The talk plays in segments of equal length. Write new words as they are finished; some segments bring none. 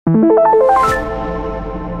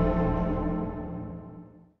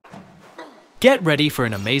Get ready for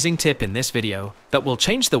an amazing tip in this video that will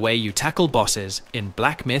change the way you tackle bosses in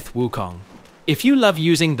Black Myth Wukong. If you love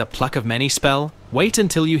using the Pluck of Many spell, wait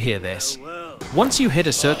until you hear this. Once you hit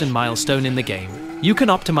a certain milestone in the game, you can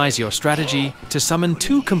optimize your strategy to summon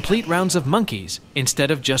 2 complete rounds of monkeys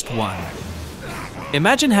instead of just 1.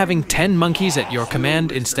 Imagine having 10 monkeys at your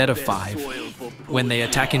command instead of 5. When they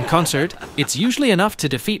attack in concert, it's usually enough to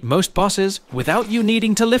defeat most bosses without you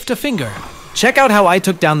needing to lift a finger. Check out how I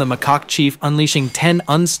took down the Macaque Chief unleashing 10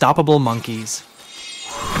 unstoppable monkeys.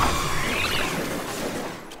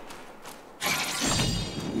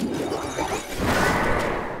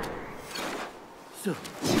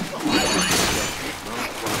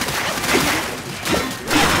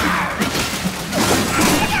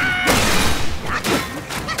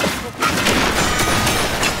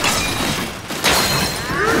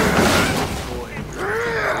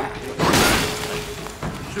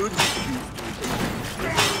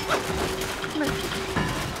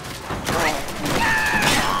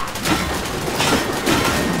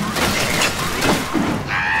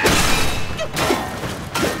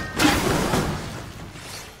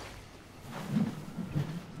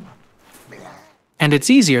 And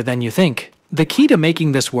it's easier than you think. The key to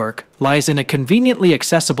making this work lies in a conveniently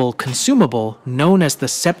accessible consumable known as the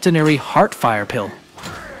Septenary Heartfire Pill.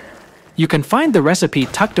 You can find the recipe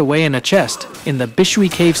tucked away in a chest in the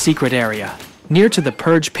Bishui Cave secret area, near to the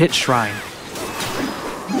Purge Pit shrine.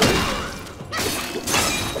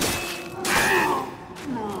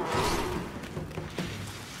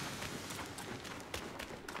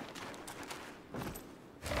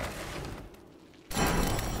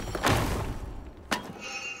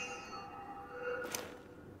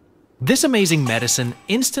 This amazing medicine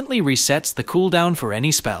instantly resets the cooldown for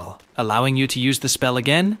any spell, allowing you to use the spell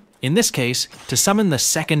again, in this case, to summon the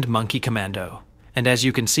second monkey commando. And as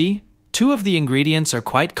you can see, 2 of the ingredients are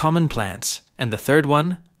quite common plants, and the third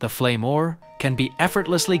one, the flame ore, can be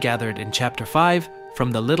effortlessly gathered in Chapter 5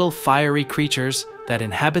 from the little fiery creatures that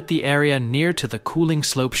inhabit the area near to the Cooling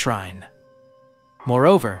Slope Shrine.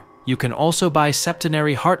 Moreover, you can also buy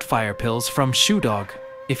Septenary Heartfire Pills from Shoe Dog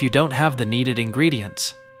if you don't have the needed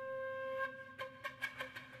ingredients.